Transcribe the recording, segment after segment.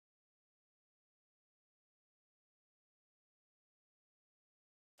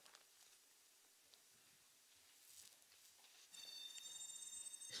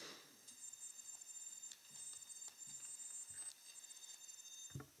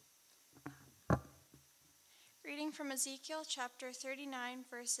Reading from Ezekiel chapter 39,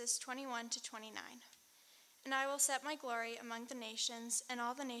 verses 21 to 29. And I will set my glory among the nations, and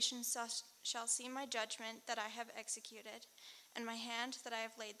all the nations shall see my judgment that I have executed, and my hand that I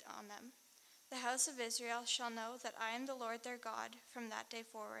have laid on them. The house of Israel shall know that I am the Lord their God from that day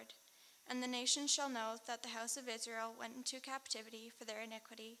forward. And the nations shall know that the house of Israel went into captivity for their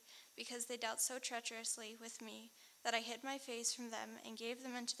iniquity, because they dealt so treacherously with me, that I hid my face from them and gave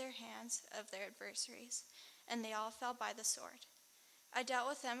them into their hands of their adversaries, and they all fell by the sword. I dealt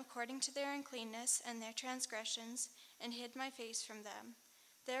with them according to their uncleanness and their transgressions, and hid my face from them.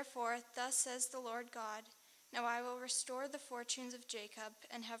 Therefore, thus says the Lord God, now I will restore the fortunes of Jacob,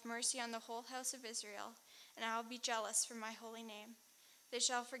 and have mercy on the whole house of Israel, and I will be jealous for my holy name. They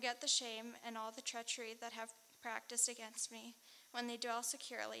shall forget the shame and all the treachery that have practiced against me, when they dwell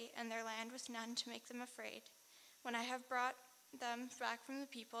securely, and their land with none to make them afraid. When I have brought them back from the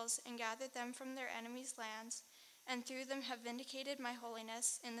peoples, and gathered them from their enemies' lands, and through them have vindicated my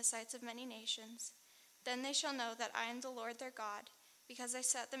holiness in the sights of many nations, then they shall know that I am the Lord their God, because I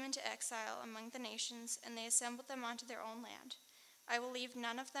set them into exile among the nations, and they assembled them onto their own land. I will leave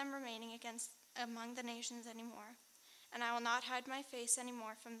none of them remaining among the nations any more, and I will not hide my face any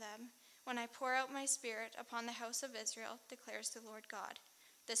more from them, when I pour out my spirit upon the house of Israel, declares the Lord God.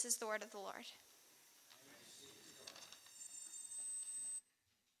 This is the word of the Lord.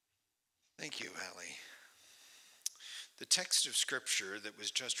 Thank you, Allie. The text of Scripture that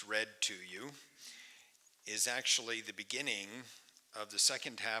was just read to you is actually the beginning of the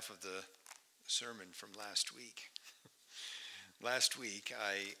second half of the sermon from last week. Last week,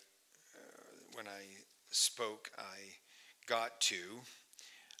 when I spoke, I got to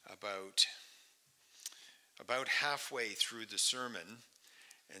about halfway through the sermon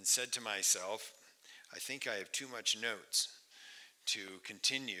and said to myself, I think I have too much notes to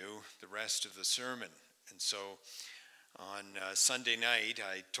continue the rest of the sermon. And so on Sunday night,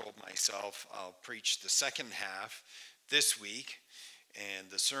 I told myself I'll preach the second half this week,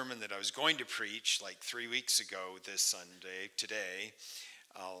 and the sermon that I was going to preach like 3 weeks ago this Sunday, today,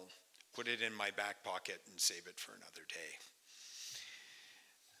 I'll put it in my back pocket and save it for another day.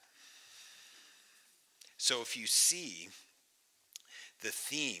 So if you see the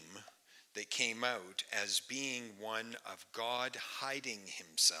theme that came out as being one of God hiding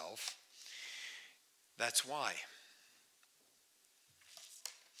himself, that's why.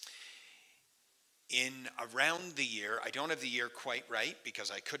 In around the year, I don't have the year quite right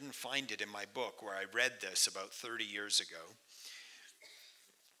because I couldn't find it in my book where I read this about 30 years ago.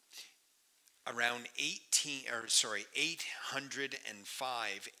 Around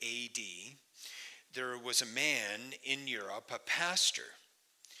 805 AD, there was a man in Europe, a pastor,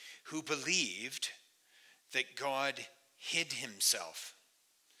 who believed that God hid himself,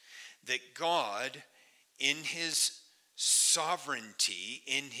 that God, in his sovereignty,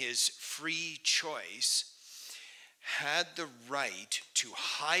 in his free choice, had the right to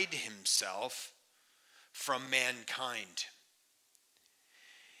hide himself from mankind.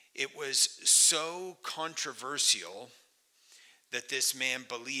 It was so controversial that this man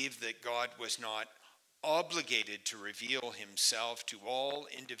believed that God was not obligated to reveal himself to all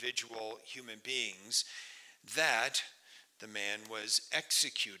individual human beings, that the man was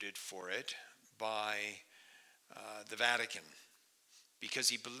executed for it by the Vatican, because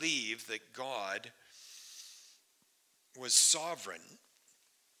he believed that God was sovereign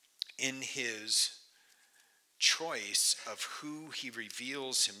in his choice of who he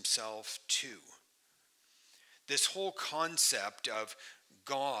reveals himself to. This whole concept of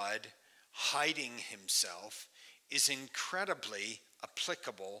God hiding himself is incredibly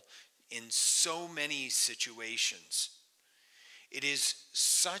applicable in so many situations. It is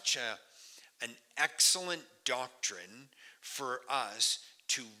such an excellent doctrine for us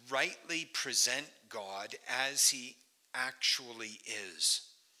to rightly present God as he actually is.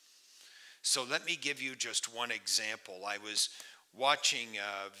 So let me give you just one example. I was watching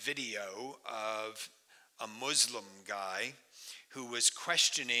a video of a Muslim guy who was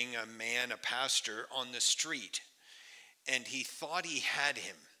questioning a man, a pastor, on the street, and he thought he had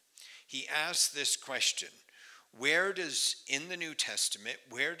him. He asked this question: in the New Testament,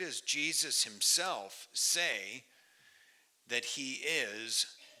 where does Jesus himself say that he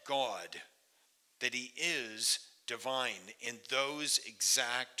is God, that he is divine, in those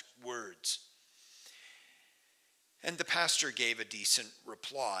exact words? And the pastor gave a decent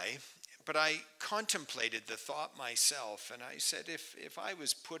reply, but I contemplated the thought myself, and I said, if I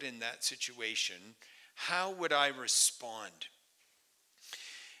was put in that situation, how would I respond?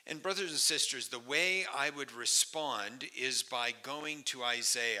 And brothers and sisters, the way I would respond is by going to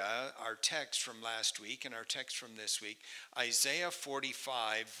Isaiah, our text from last week and our text from this week, Isaiah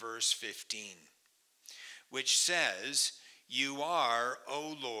 45, verse 15, which says, "You are,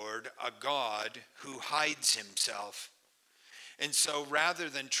 O Lord, a God who hides himself." And so rather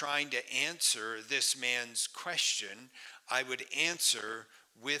than trying to answer this man's question, I would answer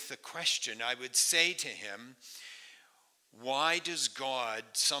with a question. I would say to him, why does God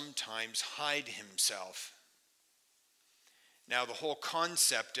sometimes hide himself? Now, the whole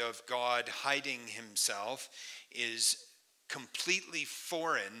concept of God hiding himself is completely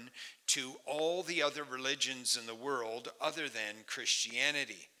foreign to all the other religions in the world other than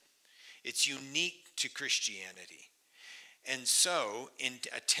Christianity. It's unique to Christianity. And so, in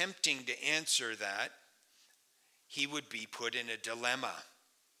attempting to answer that, he would be put in a dilemma.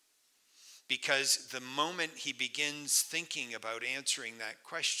 Because the moment he begins thinking about answering that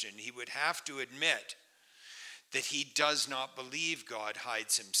question, he would have to admit that he does not believe God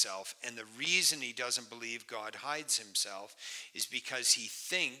hides himself. And the reason he doesn't believe God hides himself is because he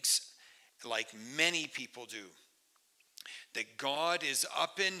thinks, like many people do, that God is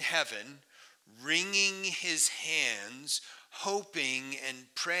up in heaven, wringing his hands, hoping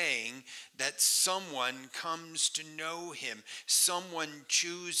and praying that someone comes to know him, someone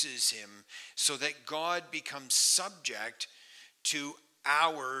chooses him, so that God becomes subject to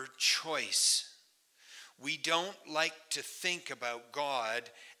our choice. We don't like to think about God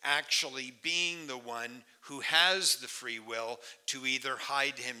actually being the one who has the free will to either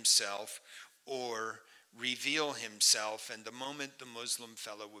hide himself or reveal himself. And the moment the Muslim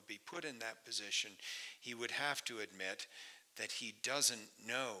fellow would be put in that position, he would have to admit that he doesn't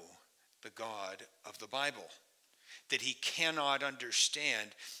know the God of the Bible, that he cannot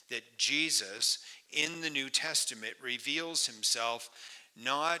understand that Jesus in the New Testament reveals himself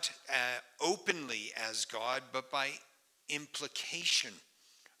not openly as God, but by implication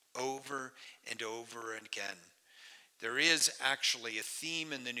over and over again. There is actually a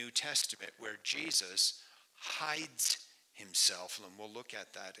theme in the New Testament where Jesus hides himself, and we'll look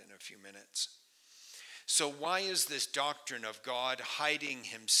at that in a few minutes. So why is this doctrine of God hiding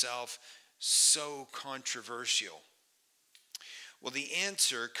himself so controversial? Well, the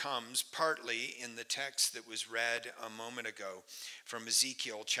answer comes partly in the text that was read a moment ago from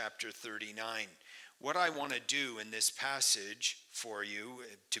Ezekiel chapter 39. What I want to do in this passage for you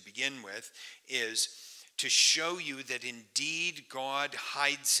to begin with is to show you that indeed God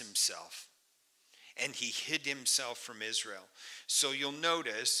hides himself, and he hid himself from Israel. So you'll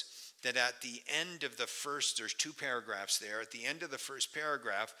notice that at the end of the first, there's two paragraphs there. At the end of the first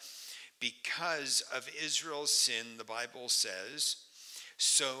paragraph, because of Israel's sin, the Bible says,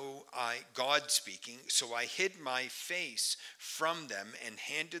 God speaking, so I hid my face from them and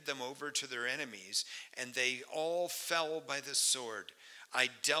handed them over to their enemies, and they all fell by the sword. I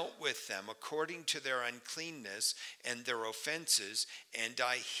dealt with them according to their uncleanness and their offenses, and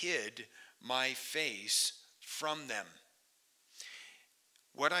I hid my face from them.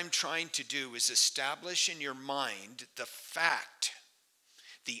 What I'm trying to do is establish in your mind the fact,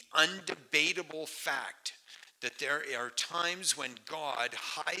 the undebatable fact, that there are times when God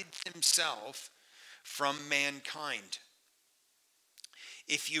hides himself from mankind.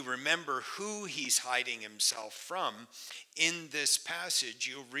 If you remember who he's hiding himself from in this passage,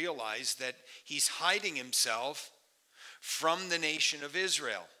 you'll realize that he's hiding himself from the nation of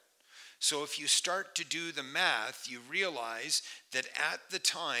Israel. So if you start to do the math, you realize that at the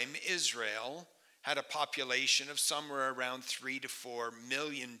time, Israel had a population of somewhere around 3 to 4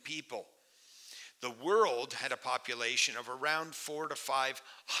 million people. The world had a population of around 400 to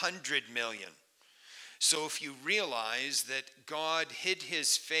 500 million. So if you realize that God hid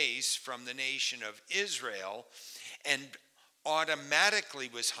his face from the nation of Israel and automatically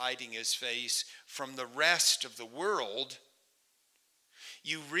was hiding his face from the rest of the world,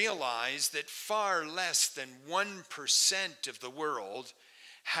 you realize that far less than 1% of the world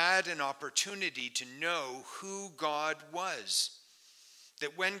had an opportunity to know who God was.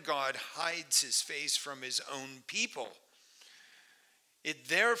 That when God hides his face from his own people, it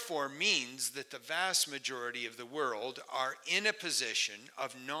therefore means that the vast majority of the world are in a position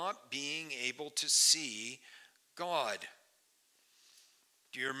of not being able to see God.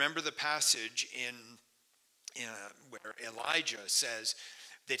 Do you remember the passage in where Elijah says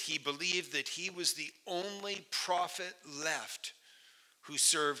that he believed that he was the only prophet left who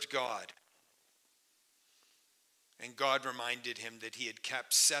served God? And God reminded him that he had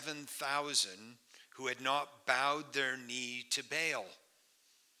kept 7,000 who had not bowed their knee to Baal.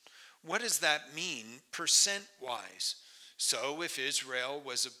 What does that mean percent-wise? So if Israel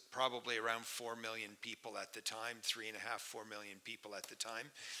was probably around 4 million people at the time, 3.5, 4 million people at the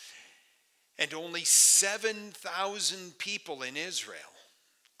time, and only 7,000 people in Israel,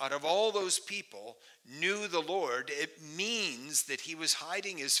 out of all those people, knew the Lord, it means that he was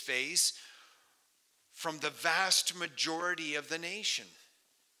hiding his face from the vast majority of the nation.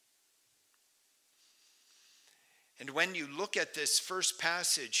 And when you look at this first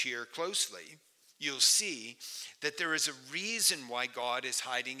passage here closely, you'll see that there is a reason why God is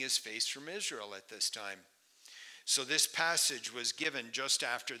hiding his face from Israel at this time. So this passage was given just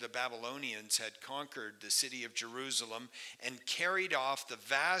after the Babylonians had conquered the city of Jerusalem and carried off the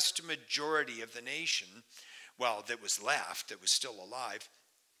vast majority of the nation, well, that was left, that was still alive,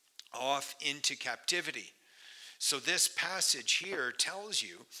 off into captivity. So this passage here tells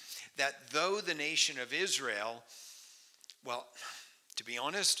you that though the nation of Israel, well, to be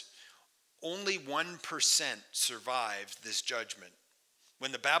honest, only 1% survived this judgment.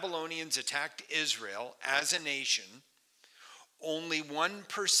 When the Babylonians attacked Israel as a nation, only 1%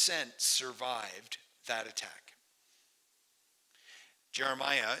 survived that attack.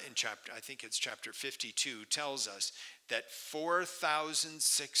 Jeremiah, in chapter, I think it's chapter 52, tells us that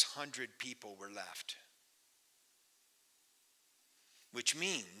 4,600 people were left. Which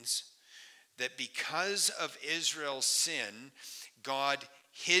means that because of Israel's sin, God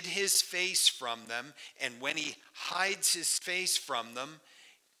hid his face from them, and when he hides his face from them,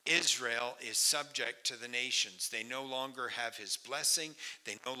 Israel is subject to the nations. They no longer have his blessing,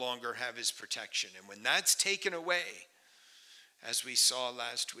 they no longer have his protection. And when that's taken away, as we saw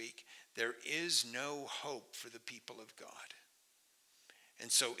last week, there is no hope for the people of God.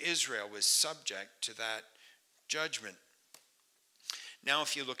 And so Israel was subject to that judgment. Now,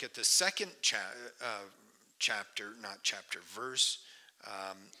 if you look at the second verse,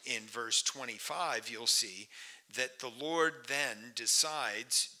 in verse 25, you'll see that the Lord then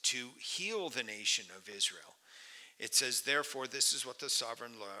decides to heal the nation of Israel. It says, therefore, this is what the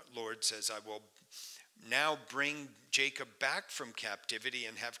sovereign Lord says, I will now bring Jacob back from captivity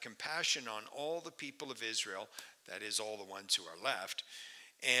and have compassion on all the people of Israel, that is, all the ones who are left,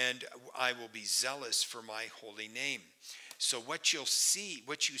 and I will be zealous for my holy name. So what you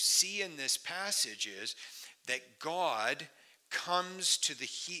see in this passage is that God comes to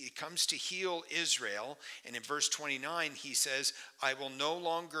heal Israel, and in verse 29 he says, I will no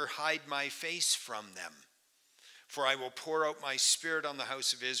longer hide my face from them, for I will pour out my spirit on the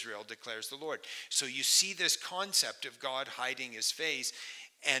house of Israel, declares the Lord. So you see this concept of God hiding his face,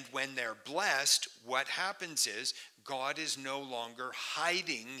 and when they're blessed, what happens is God is no longer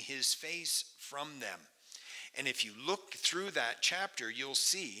hiding his face from them. And if you look through that chapter, you'll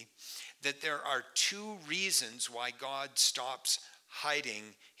see that there are two reasons why God stops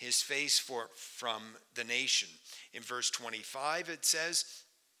hiding his face from the nation. In verse 25, it says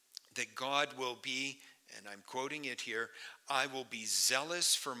that God will be, and I'm quoting it here, I will be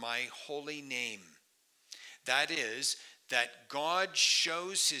zealous for my holy name. That is, that God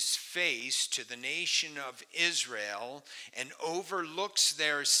shows his face to the nation of Israel and overlooks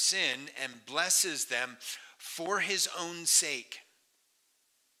their sin and blesses them for his own sake.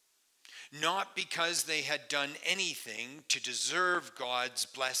 Not because they had done anything to deserve God's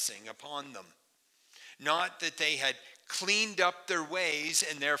blessing upon them. Not that they had cleaned up their ways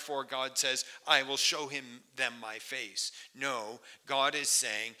and therefore God says, I will show them my face. No, God is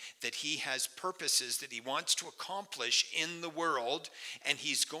saying that he has purposes that he wants to accomplish in the world, and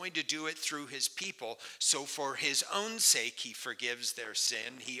he's going to do it through his people. So for his own sake, he forgives their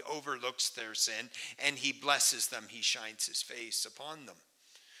sin, he overlooks their sin, and he blesses them, he shines his face upon them.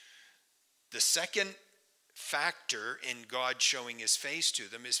 The second factor in God showing his face to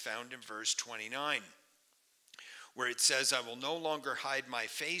them is found in verse 29, where it says, I will no longer hide my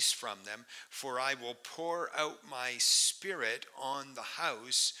face from them, for I will pour out my spirit on the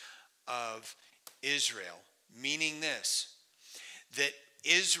house of Israel. Meaning this, that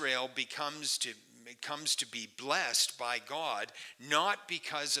Israel comes to be blessed by God, not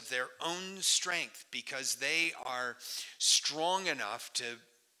because of their own strength, because they are strong enough to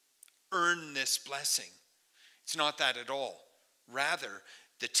earn this blessing. It's not that at all. Rather,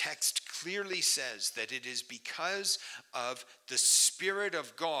 the text clearly says that it is because of the Spirit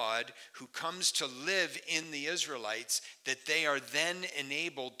of God who comes to live in the Israelites that they are then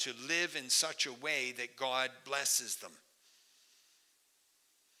enabled to live in such a way that God blesses them.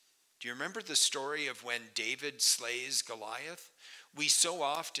 Do you remember the story of when David slays Goliath? We so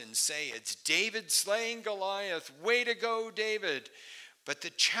often say it's David slaying Goliath. Way to go, David. But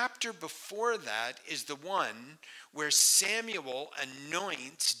the chapter before that is the one where Samuel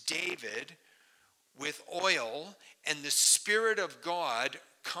anoints David with oil, and the Spirit of God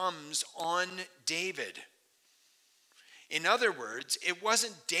comes on David. In other words, it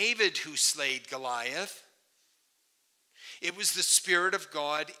wasn't David who slayed Goliath. It was the Spirit of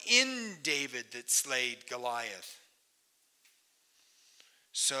God in David that slayed Goliath.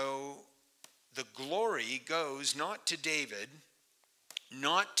 So the glory goes not to David,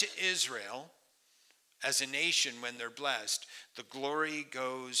 not to Israel as a nation when they're blessed. The glory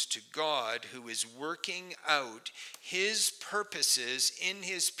goes to God, who is working out his purposes in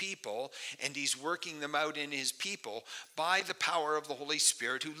his people, and he's working them out in his people by the power of the Holy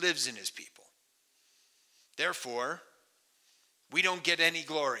Spirit who lives in his people. Therefore, we don't get any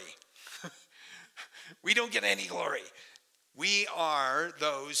glory. We don't get any glory. We are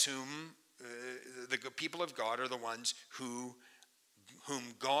those whom, the people of God are the ones whom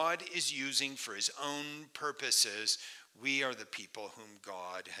God is using for his own purposes. We are the people whom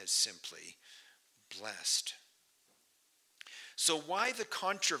God has simply blessed. So why the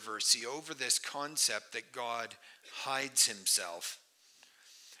controversy over this concept that God hides himself?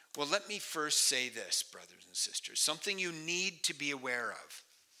 Well, let me first say this, brothers and sisters, something you need to be aware of.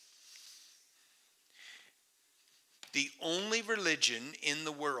 The only religion in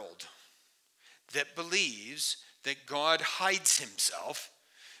the world that believes that God hides himself,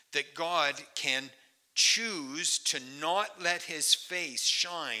 that God can choose to not let his face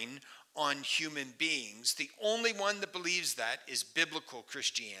shine on human beings, the only one that believes that is biblical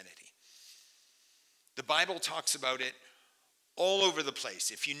Christianity. The Bible talks about it all over the place.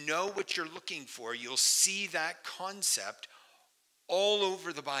 If you know what you're looking for, you'll see that concept all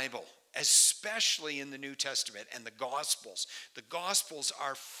over the Bible, especially in the New Testament and the Gospels. The Gospels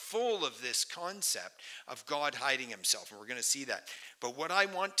are full of this concept of God hiding himself, and we're going to see that. But what I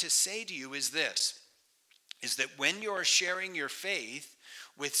want to say to you is this, is that when you're sharing your faith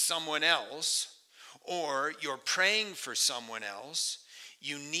with someone else, or you're praying for someone else,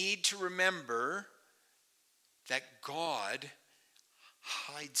 you need to remember that God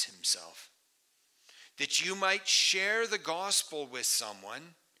hides himself. That you might share the gospel with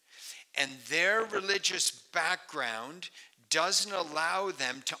someone, and their religious background doesn't allow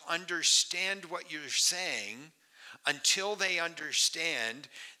them to understand what you're saying until they understand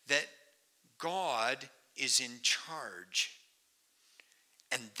that God is in charge.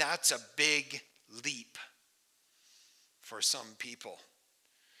 And that's a big leap for some people.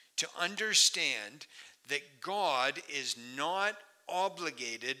 To understand that God is not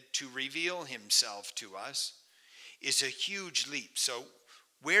obligated to reveal himself to us is a huge leap. So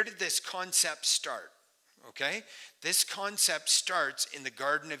where did this concept start? Okay? This concept starts in the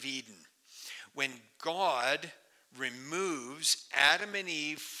Garden of Eden. When God removes Adam and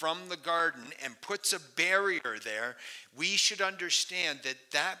Eve from the garden and puts a barrier there, we should understand that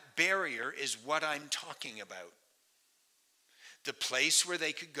that barrier is what I'm talking about. The place where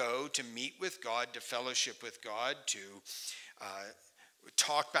they could go to meet with God, to fellowship with God, to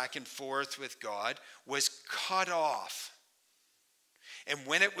talk back and forth with God, was cut off. And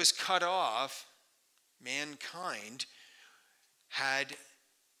when it was cut off, mankind had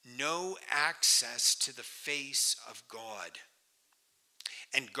no access to the face of God.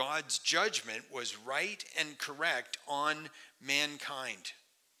 And God's judgment was right and correct on mankind.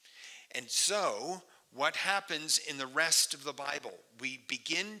 And so, what happens in the rest of the Bible? We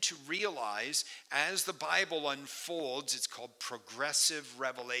begin to realize as the Bible unfolds, it's called progressive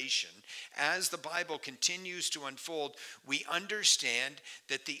revelation. As the Bible continues to unfold, we understand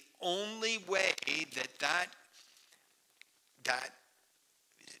that the only way that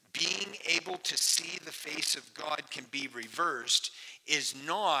being able to see the face of God can be reversed is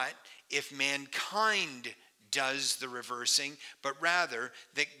not if mankind does the reversing, but rather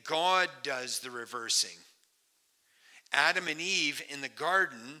that God does the reversing. Adam and Eve in the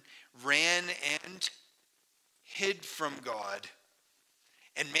garden ran and hid from God,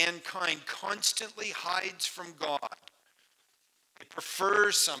 and mankind constantly hides from God. It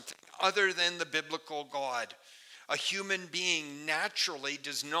prefers something other than the biblical God. A human being naturally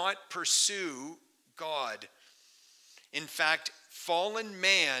does not pursue God. In fact, fallen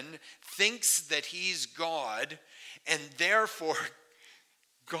man thinks that he's God, and therefore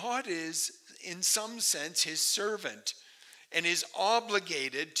God is, in some sense, his servant and is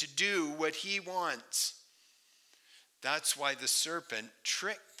obligated to do what he wants. That's why the serpent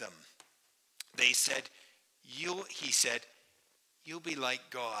tricked them. He said, you'll be like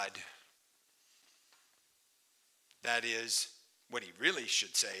God. That is, what he really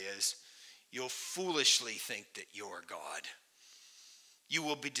should say is, you'll foolishly think that you're God. You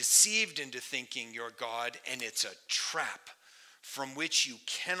will be deceived into thinking you're God, and it's a trap from which you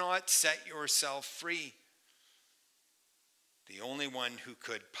cannot set yourself free. The only one who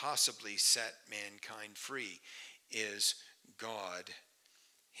could possibly set mankind free is God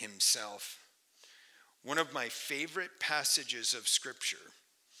himself. One of my favorite passages of Scripture,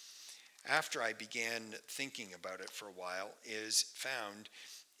 after I began thinking about it for a while, is found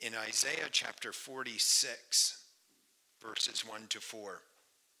in Isaiah chapter 46, verses 1 to 4.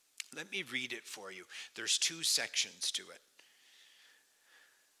 Let me read it for you. There's two sections to it.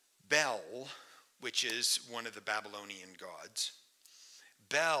 Bel, which is one of the Babylonian gods,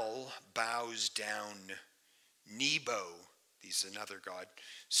 Bel bows down. Nebo, he's another god,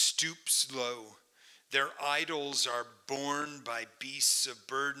 stoops low. Their idols are borne by beasts of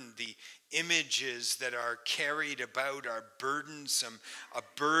burden. The images that are carried about are burdensome, a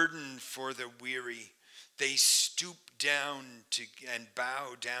burden for the weary. They stoop down and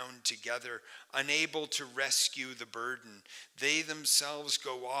bow down together, unable to rescue the burden. They themselves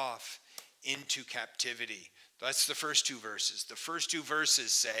go off into captivity. That's the first two verses. The first two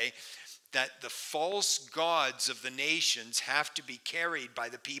verses say that the false gods of the nations have to be carried by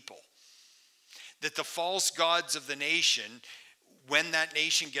the people. That the false gods of the nation, when that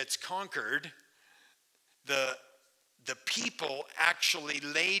nation gets conquered, the people actually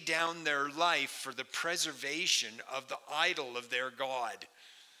lay down their life for the preservation of the idol of their god.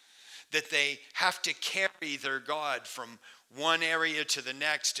 That they have to carry their god from one area to the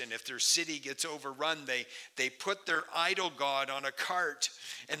next, and if their city gets overrun, they put their idol god on a cart,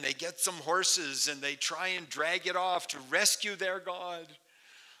 and they get some horses, and they try and drag it off to rescue their god.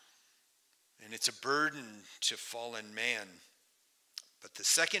 And it's a burden to fallen man. But the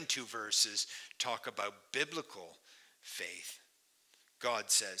second two verses talk about biblical faith.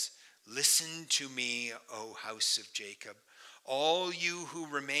 God says, "Listen to me, O house of Jacob, all you who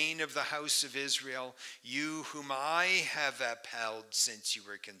remain of the house of Israel, you whom I have upheld since you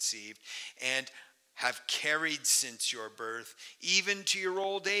were conceived, and have carried since your birth, even to your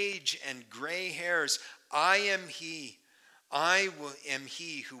old age and gray hairs. I am he. am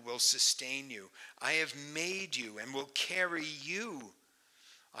he who will sustain you. I have made you and will carry you.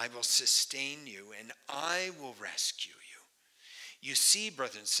 I will sustain you and I will rescue you." You see,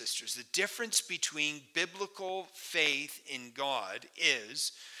 brothers and sisters, the difference between biblical faith in God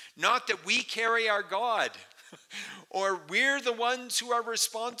is not that we carry our God or we're the ones who are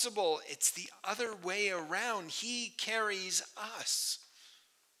responsible. It's the other way around. He carries us.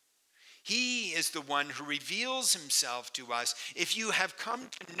 He is the one who reveals himself to us. If you have come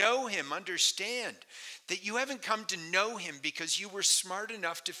to know him, understand that you haven't come to know him because you were smart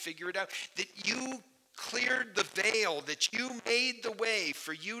enough to figure it out, that you cleared the veil, that you made the way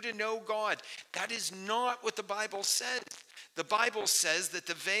for you to know God. That is not what the Bible says. The Bible says that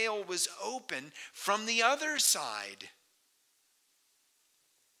the veil was open from the other side.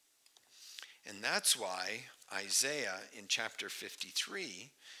 And that's why Isaiah in chapter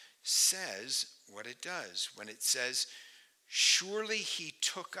 53 says what it does when it says, "Surely he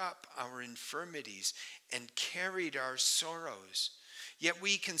took up our infirmities and carried our sorrows. Yet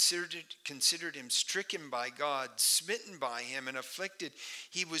we considered him stricken by God, smitten by him, and afflicted.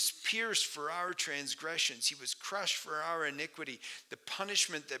 He was pierced for our transgressions. He was crushed for our iniquity. The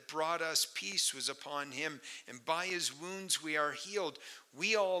punishment that brought us peace was upon him, and by his wounds we are healed.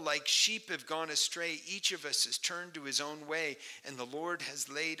 We all like sheep have gone astray. Each of us has turned to his own way, and the Lord has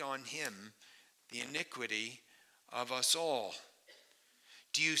laid on him the iniquity of us all."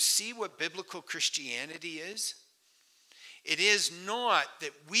 Do you see what biblical Christianity is? It is not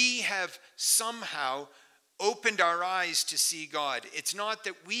that we have somehow opened our eyes to see God. It's not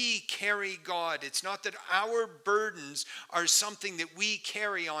that we carry God. It's not that our burdens are something that we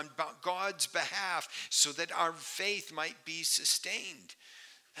carry on God's behalf so that our faith might be sustained.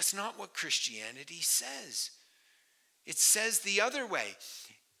 That's not what Christianity says. It says the other way.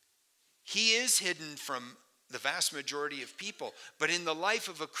 He is hidden from the vast majority of people. But in the life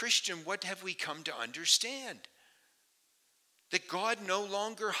of a Christian, what have we come to understand? That God no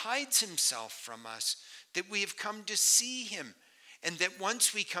longer hides himself from us, that we have come to see him, and that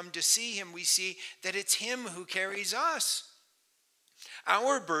once we come to see him, we see that it's him who carries us.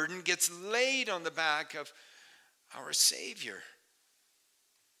 Our burden gets laid on the back of our Savior.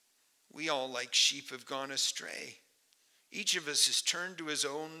 We all like sheep have gone astray. Each of us has turned to his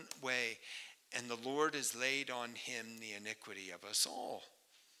own way, and the Lord has laid on him the iniquity of us all.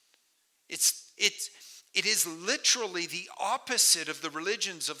 It is literally the opposite of the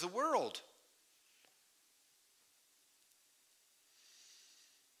religions of the world.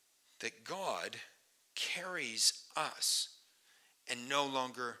 That God carries us and no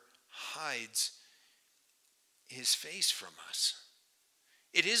longer hides his face from us.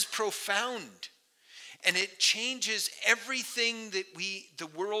 It is profound, and it changes everything that the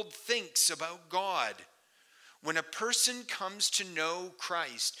world thinks about God. When a person comes to know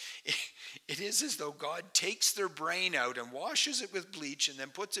Christ, it is as though God takes their brain out and washes it with bleach and then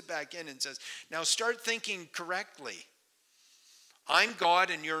puts it back in and says, now start thinking correctly. I'm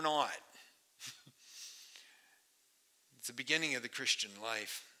God and you're not. It's the beginning of the Christian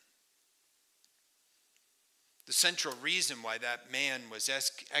life. The central reason why that man was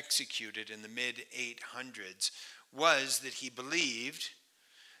executed in the mid-800s was that he believed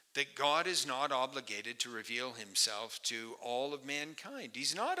that God is not obligated to reveal himself to all of mankind.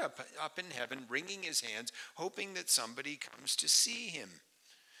 He's not up in heaven wringing his hands, hoping that somebody comes to see him.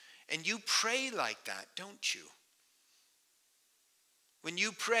 And you pray like that, don't you? When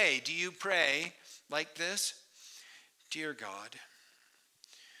you pray, do you pray like this? Dear God,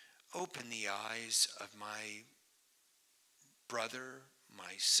 open the eyes of my brother,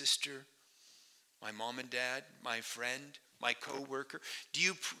 my sister, my mom and dad, my friend, my co-worker.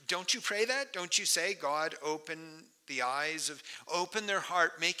 Don't you pray that? Don't you say, God, open the eyes open their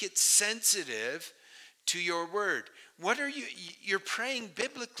heart, make it sensitive to your word? What are you're praying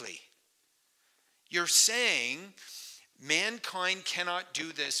biblically. You're saying mankind cannot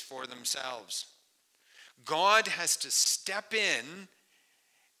do this for themselves. God has to step in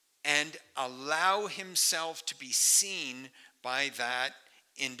and allow himself to be seen by that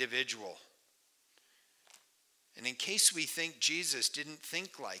individual. And in case we think Jesus didn't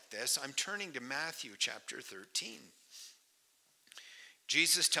think like this, I'm turning to Matthew chapter 13.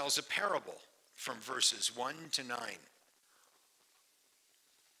 Jesus tells a parable from verses 1 to 9.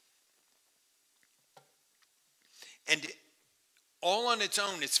 And all on its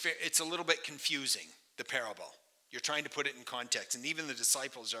own, it's a little bit confusing, the parable. You're trying to put it in context. And even the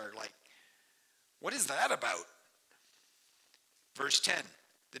disciples are like, what is that about? Verse 10,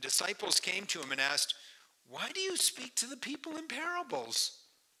 the disciples came to him and asked, why do you speak to the people in parables?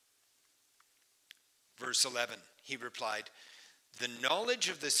 Verse 11, he replied, the knowledge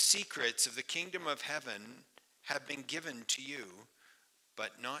of the secrets of the kingdom of heaven have been given to you,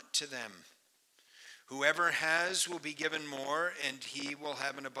 but not to them. Whoever has will be given more, and he will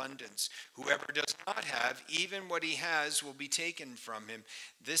have an abundance. Whoever does not have, even what he has will be taken from him.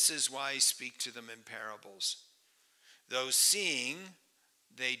 This is why I speak to them in parables. Though seeing,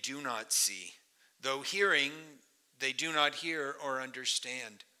 they do not see. Though hearing, they do not hear or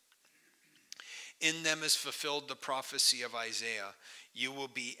understand. In them is fulfilled the prophecy of Isaiah. You will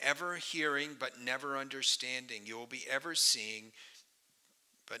be ever hearing, but never understanding. You will be ever seeing,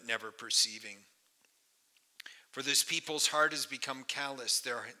 but never perceiving. For this people's heart has become callous.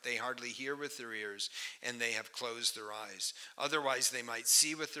 They hardly hear with their ears, and they have closed their eyes. Otherwise, they might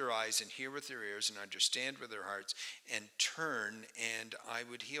see with their eyes and hear with their ears and understand with their hearts and turn, and I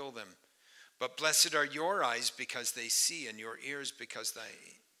would heal them. But blessed are your eyes because they see, and your ears because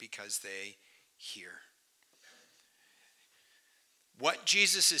they hear. What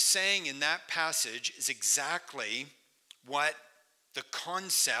Jesus is saying in that passage is exactly what the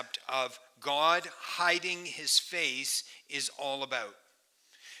concept of God hiding his face is all about.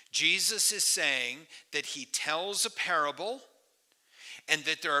 Jesus is saying that he tells a parable, and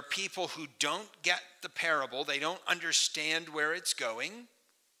that there are people who don't get the parable. They don't understand where it's going.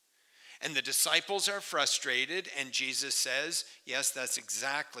 And the disciples are frustrated, and Jesus says, yes, that's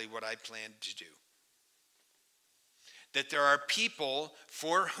exactly what I planned to do. That there are people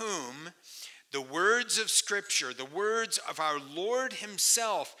for whom the words of Scripture, the words of our Lord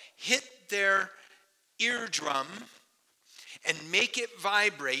himself, hit their eardrum and make it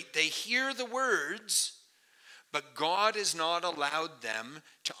vibrate. They hear the words, but God has not allowed them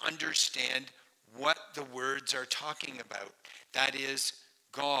to understand what the words are talking about. That is,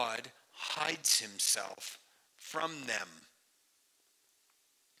 God hides himself from them.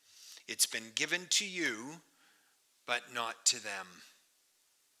 It's been given to you, but not to them.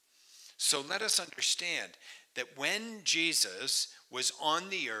 So let us understand that when Jesus was on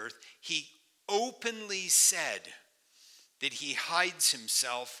the earth, he openly said that he hides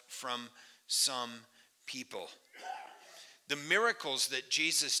himself from some people. The miracles that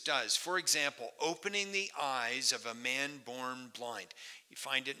Jesus does, for example, opening the eyes of a man born blind. You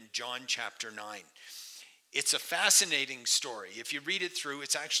find it in John chapter 9. It's a fascinating story. If you read it through,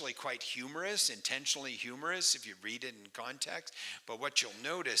 it's actually quite humorous, intentionally humorous if you read it in context. But what you'll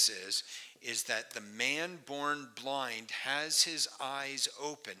notice is that the man born blind has his eyes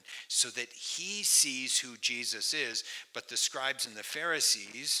open so that he sees who Jesus is, but the scribes and the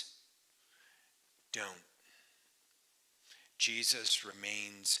Pharisees don't. Jesus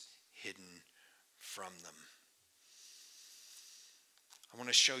remains hidden from them. I want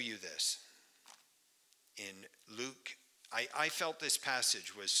to show you this. In Luke, I felt this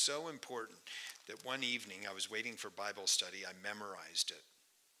passage was so important that one evening I was waiting for Bible study. I memorized it.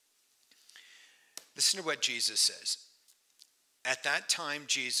 Listen to what Jesus says. At that time,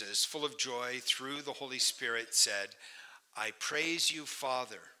 Jesus, full of joy through the Holy Spirit, said, I praise you,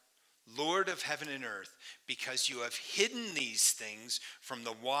 Father, Lord of heaven and earth, because you have hidden these things from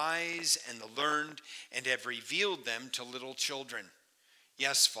the wise and the learned and have revealed them to little children.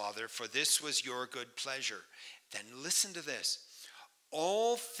 Yes, Father, for this was your good pleasure. Then listen to this.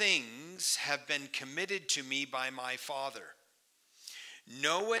 All things have been committed to me by my Father.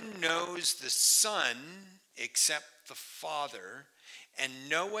 No one knows the Son except the Father, and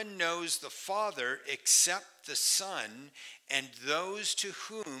no one knows the Father except the Son, and those to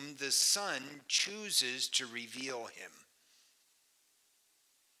whom the Son chooses to reveal him.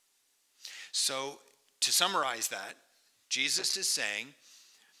 So, to summarize that, Jesus is saying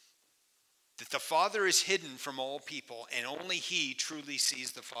that the Father is hidden from all people, and only he truly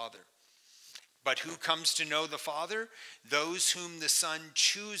sees the Father. But who comes to know the Father? Those whom the Son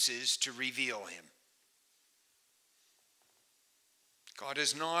chooses to reveal him. God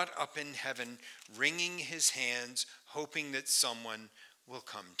is not up in heaven wringing his hands, hoping that someone will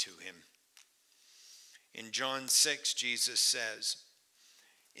come to him. In John 6, Jesus says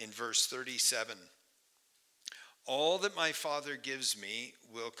in verse 37, all that my Father gives me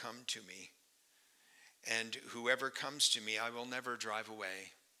will come to me, and whoever comes to me I will never drive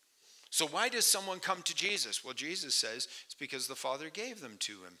away. So why does someone come to Jesus? Well, Jesus says it's because the Father gave them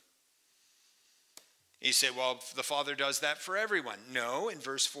to him. You say, well, the Father does that for everyone. No, in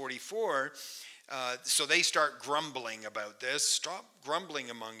verse 44, so they start grumbling about this. Stop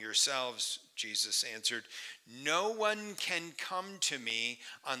grumbling among yourselves, Jesus answered. No one can come to me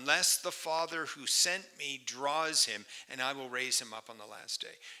unless the Father who sent me draws him, and I will raise him up on the last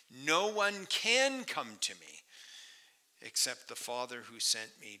day. No one can come to me except the Father who sent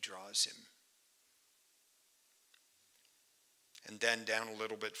me draws him. And then down a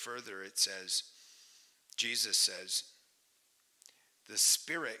little bit further it says, Jesus says, the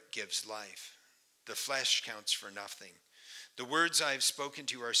Spirit gives life. The flesh counts for nothing. The words I have spoken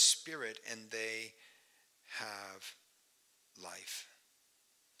to you are spirit, and they have life.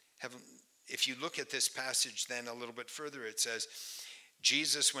 If you look at this passage then a little bit further, it says,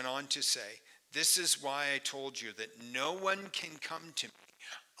 Jesus went on to say, this is why I told you that no one can come to me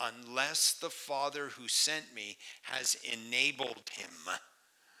unless the Father who sent me has enabled him.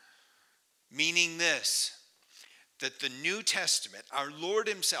 Meaning this, that the New Testament, our Lord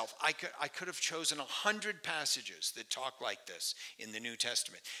himself, I could have chosen 100 passages that talk like this in the New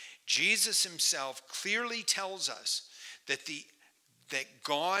Testament. Jesus himself clearly tells us that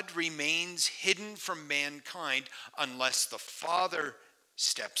God remains hidden from mankind unless the Father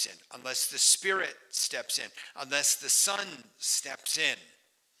steps in, unless the Spirit steps in, unless the Son steps in.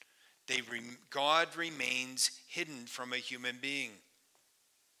 God remains hidden from a human being.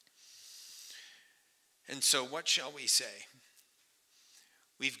 And so what shall we say?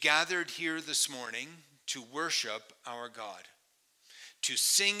 We've gathered here this morning to worship our God, to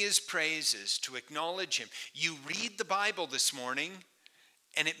sing his praises, to acknowledge him. You read the Bible this morning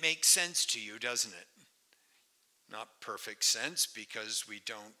and it makes sense to you, doesn't it? Not perfect sense because we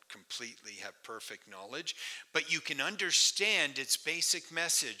don't completely have perfect knowledge, but you can understand its basic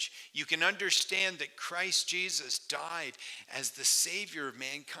message. You can understand that Christ Jesus died as the Savior of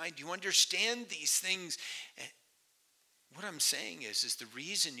mankind. You understand these things. What I'm saying is the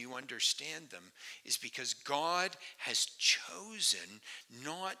reason you understand them is because God has chosen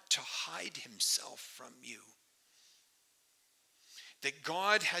not to hide himself from you. That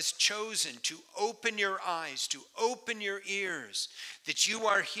God has chosen to open your eyes, to open your ears, that you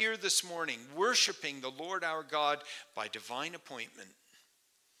are here this morning worshiping the Lord our God by divine appointment.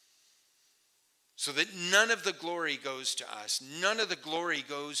 So that none of the glory goes to us, none of the glory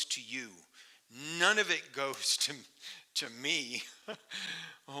goes to you, none of it goes to me.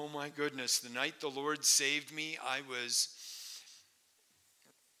 Oh my goodness, the night the Lord saved me, I was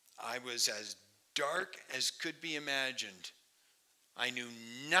as dark as could be imagined. I knew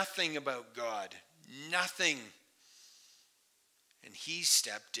nothing about God, nothing. And he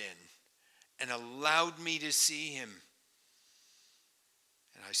stepped in and allowed me to see him.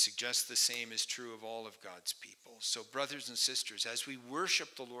 And I suggest the same is true of all of God's people. So brothers and sisters, as we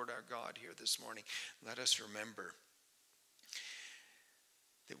worship the Lord our God here this morning, let us remember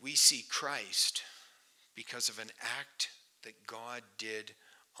that we see Christ because of an act that God did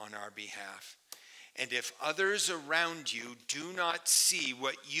on our behalf. And if others around you do not see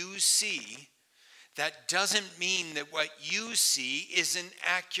what you see, that doesn't mean that what you see isn't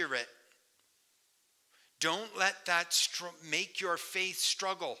accurate. Don't let that make your faith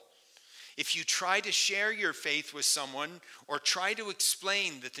struggle. If you try to share your faith with someone or try to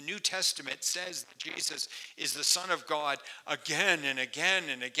explain that the New Testament says that Jesus is the Son of God again and again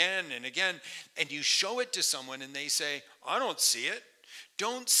and again and again, and you show it to someone and they say, I don't see it,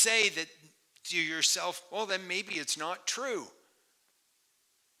 don't say that to yourself, well, then maybe it's not true.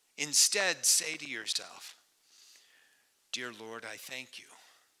 Instead, say to yourself, dear Lord, I thank you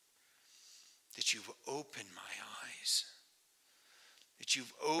that you've opened my eyes, that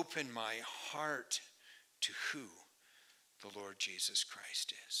you've opened my heart to who the Lord Jesus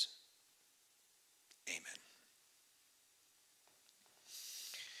Christ is. Amen.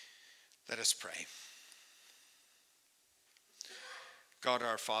 Let us pray. God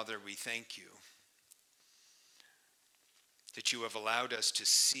our Father, we thank you that you have allowed us to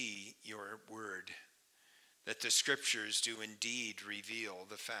see your word, that the scriptures do indeed reveal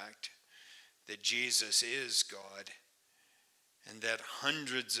the fact that Jesus is God, and that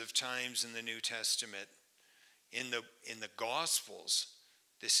hundreds of times in the New Testament, in the Gospels,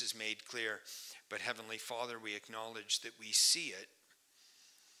 this is made clear. But Heavenly Father, we acknowledge that we see it,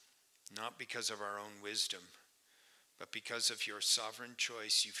 not because of our own wisdom, but because of your sovereign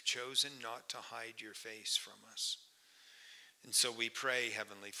choice. You've chosen not to hide your face from us. And so we pray,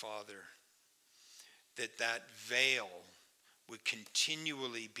 Heavenly Father, that that veil would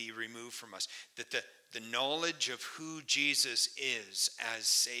continually be removed from us, that the knowledge of who Jesus is as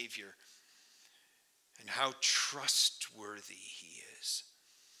Savior and how trustworthy he is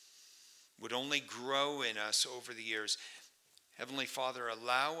would only grow in us over the years. Heavenly Father,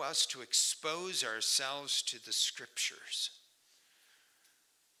 allow us to expose ourselves to the scriptures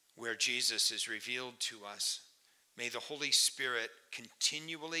where Jesus is revealed to us. May the Holy Spirit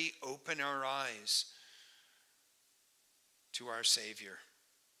continually open our eyes to our Savior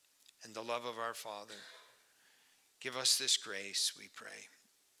and the love of our Father. Give us this grace, we pray.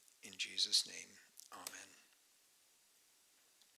 In Jesus' name, amen.